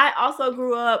I also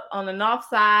grew up on the north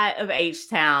side of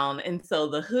H-Town, and so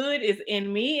the hood is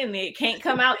in me, and it can't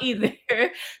come out either.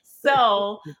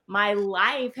 So my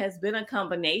life has been a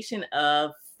combination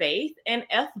of faith and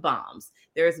F-bombs.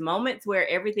 There's moments where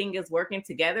everything is working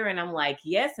together and I'm like,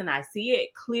 yes, and I see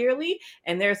it clearly.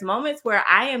 And there's moments where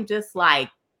I am just like,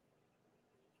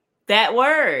 that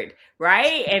word,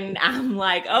 right? And I'm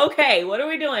like, okay, what are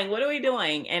we doing? What are we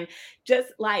doing? And just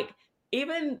like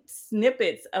even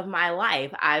snippets of my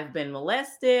life, I've been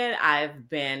molested, I've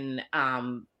been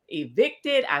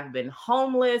evicted, I've been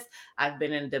homeless, I've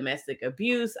been in domestic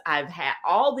abuse, I've had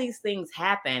all these things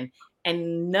happen,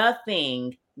 and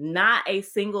nothing, not a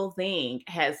single thing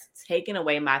has taken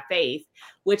away my faith,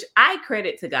 which I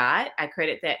credit to God. I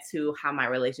credit that to how my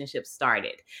relationship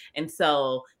started. And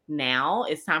so now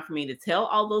it's time for me to tell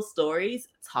all those stories,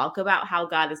 talk about how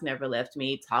God has never left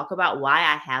me, talk about why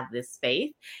I have this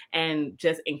faith, and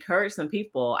just encourage some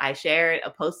people. I shared a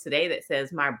post today that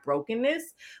says my brokenness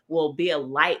will be a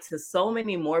light to so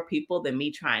many more people than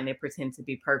me trying to pretend to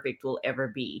be perfect will ever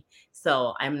be.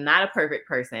 So I'm not a perfect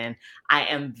person. I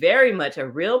am very much a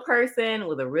real person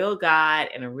with a real God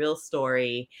and a real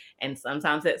story. And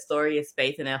sometimes that story is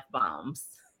faith and F-bombs.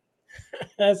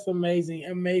 That's amazing.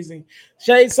 Amazing.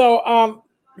 Shay, so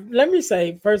let me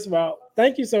say, first of all,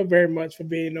 thank you so very much for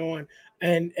being on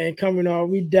and coming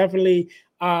on. We definitely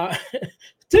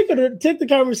took the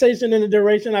conversation in the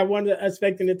direction I wanted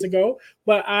expecting it to go.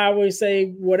 But I always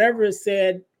say whatever is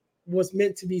said was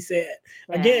meant to be said.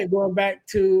 Yeah. Again, going back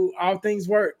to all things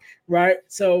work, right?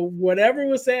 So whatever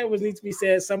was said was need to be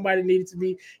said. Somebody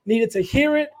needed to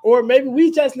hear it, or maybe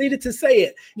we just needed to say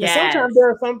it. Yes. And sometimes there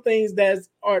are some things that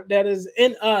is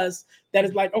in us that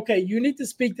is like, okay, you need to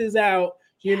speak this out,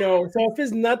 you know. So if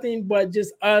it's nothing but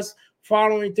just us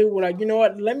following through, we're like, you know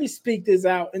what, let me speak this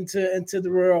out into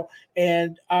the world.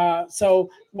 And so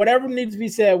whatever needs to be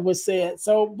said was said.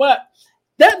 So, but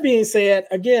that being said,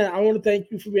 again, I want to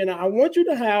thank you for being on. I want you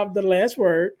to have the last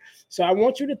word. So I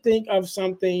want you to think of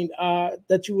something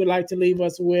that you would like to leave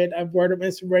us with, a word of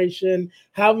inspiration,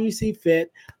 however you see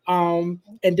fit. And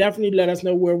definitely let us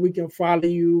know where we can follow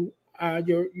you,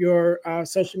 your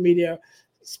social media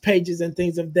pages and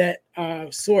things of that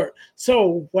sort.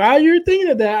 So while you're thinking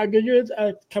of that, I'll give you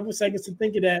a couple seconds to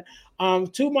think of that.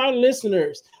 To my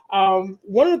listeners,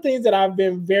 one of the things that I've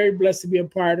been very blessed to be a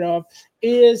part of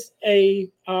is a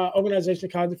organization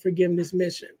called the Forgiveness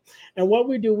Mission. And what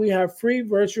we do, we have free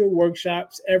virtual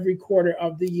workshops every quarter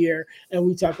of the year, and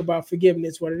we talk about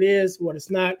forgiveness, what it is, what it's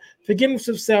not, forgiveness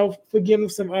of self,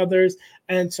 forgiveness of others,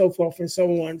 and so forth and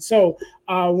so on. So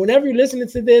whenever you're listening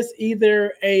to this,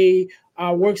 either a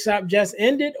workshop just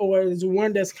ended or there's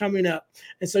one that's coming up.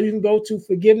 And so you can go to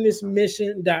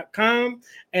forgivenessmission.com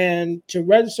and to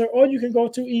register, or you can go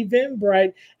to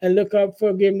Eventbrite and look up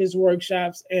forgiveness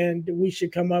workshops, and we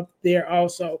should come up there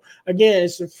also. Again,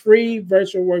 it's a free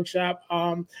virtual workshop.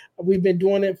 We've been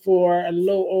doing it for a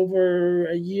little over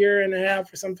a year and a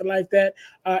half or something like that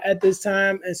at this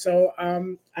time. And so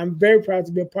I'm very proud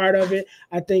to be a part of it.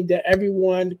 I think that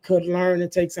everyone could learn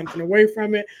and take something away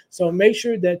from it. So make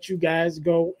sure that you guys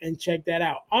go and check that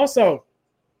out. Also,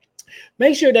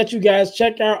 make sure that you guys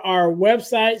check out our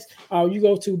websites. You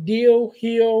go to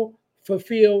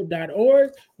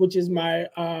dealhealfulfill.org, which is my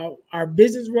our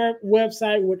business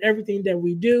website with everything that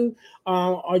we do.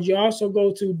 Or you also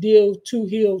go to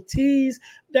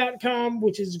deal2healtees.com,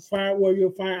 which is where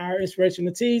you'll find our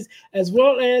inspirational teas, as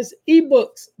well as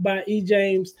ebooks by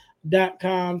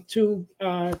ejames.com to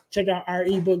check out our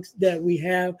ebooks that we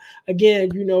have. Again,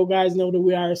 guys know that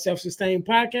we are a self-sustained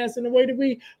podcast, and the way that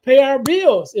we pay our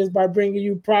bills is by bringing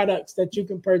you products that you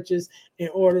can purchase in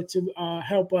order to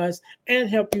help us and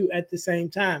help you at the same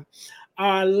time.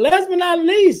 Last but not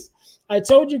least, I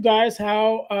told you guys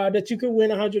how that you could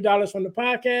win $100 from the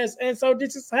podcast, and so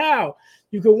this is how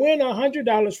you can win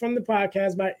 $100 from the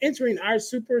podcast by entering our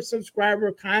super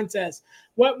subscriber contest.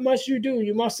 What must you do?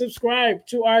 You must subscribe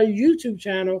to our YouTube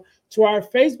channel, to our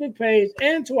Facebook page,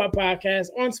 and to our podcast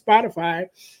on Spotify.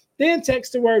 Then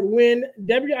text the word WIN,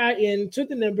 WIN, to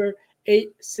the number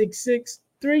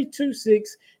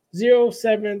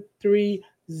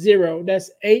 866-326-0730.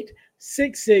 That's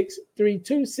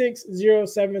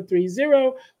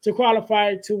 866-326-0730 to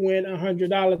qualify to win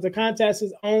 $100. The contest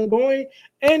is ongoing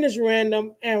and it's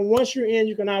random. And once you're in,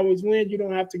 you can always win. You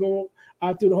don't have to go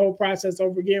through the whole process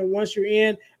over again. Once you're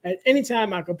in, at any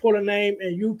time, I could pull a name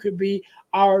and you could be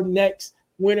our next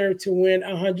winner to win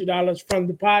 $100 from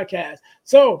the podcast.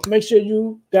 So make sure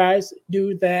you guys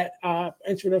do that.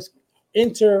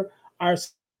 Enter our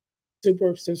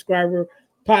super subscriber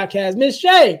podcast. Miss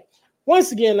Shay,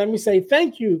 once again, let me say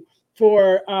thank you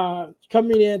for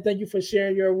coming in. Thank you for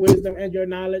sharing your wisdom and your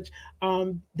knowledge.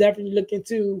 Definitely looking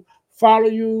to follow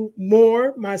you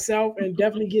more myself and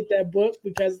definitely get that book,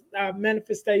 because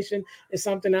manifestation is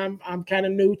something I'm kind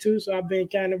of new to. So I've been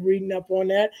kind of reading up on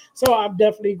that. So I'm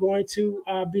definitely going to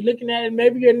be looking at it.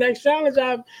 Maybe your next challenge,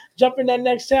 I'll jump in that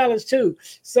next challenge too.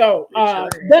 So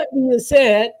that being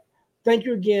said, thank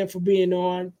you again for being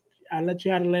on. I'll let you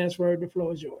have the last word. The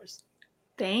floor is yours.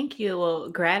 Thank you. Well,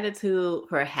 gratitude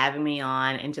for having me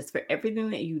on and just for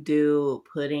everything that you do,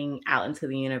 putting out into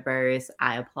the universe.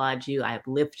 I applaud you. I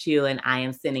uplift you, and I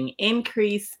am sending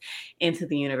increase into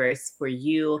the universe for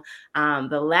you.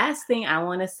 The last thing I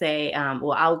want to say,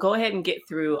 well, I'll go ahead and get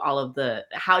through all of the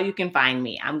how you can find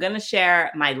me. I'm going to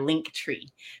share my link tree,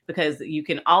 because you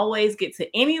can always get to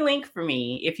any link for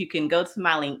me if you can go to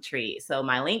my link tree. So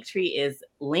my link tree is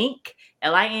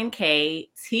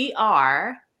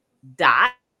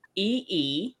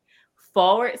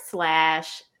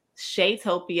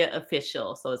linktr.ee/Shaytopia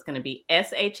official. So it's going to be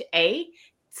SHAT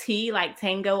like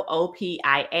Tango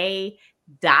OPIA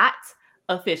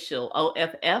 .official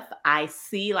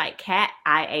OFFIC like cat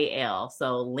IAL.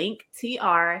 So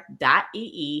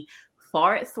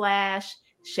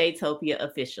linktr.ee/Shaytopia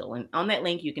official. And on that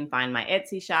link, you can find my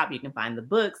Etsy shop, you can find the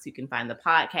books, you can find the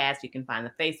podcast, you can find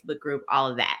the Facebook group, all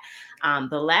of that.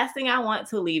 The last thing I want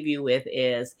to leave you with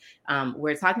is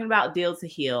we're talking about Deal to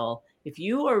Heal. If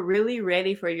you are really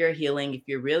ready for your healing, if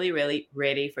you're really, really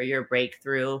ready for your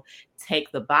breakthrough,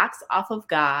 take the box off of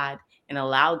God and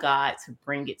allow God to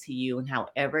bring it to you in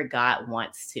however God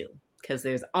wants to. Because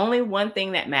there's only one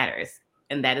thing that matters,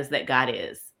 and that is that God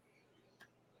is.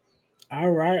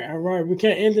 All right. We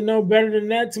can't end it no better than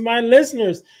that. To my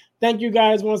listeners, thank you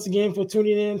guys once again for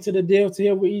tuning in to the Deal to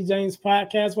Heal with E. James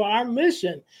podcast. Well, our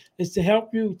mission is to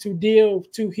help you to deal,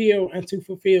 to heal, and to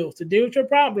fulfill, to deal with your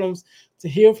problems, to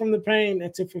heal from the pain,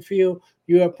 and to fulfill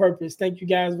your purpose. Thank you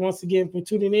guys once again for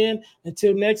tuning in.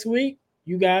 Until next week,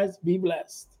 you guys be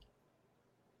blessed.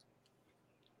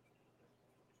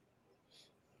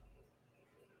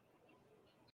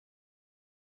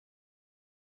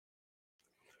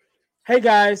 Hey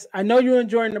guys, I know you're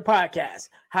enjoying the podcast.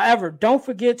 However, don't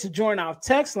forget to join our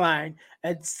text line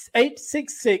at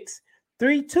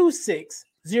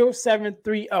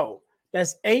 866-326-0730.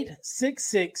 That's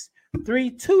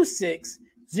 866-326-0730.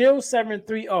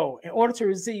 0730 in order to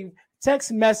receive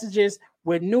text messages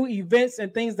with new events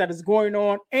and things that is going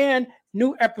on and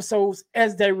new episodes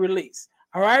as they release.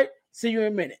 All right. See you in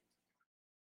a minute.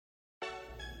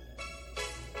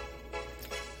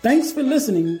 Thanks for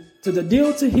listening to the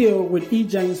Deal to Heal with E.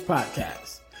 James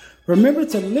podcast. Remember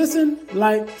to listen,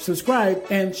 like, subscribe,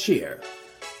 and share.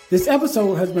 This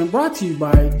episode has been brought to you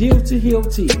by Deal to Heal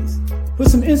Teas. Put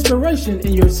some inspiration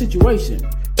in your situation.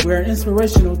 Wear an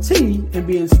inspirational tee and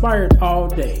be inspired all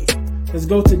day. Let's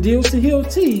go to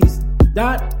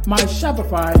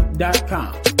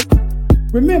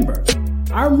dealtohealteas.myshopify.com. Remember,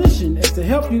 our mission is to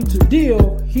help you to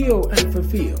deal, heal, and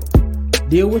fulfill.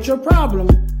 Deal with your problem,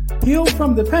 heal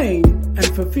from the pain, and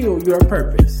fulfill your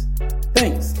purpose.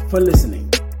 Thanks for listening.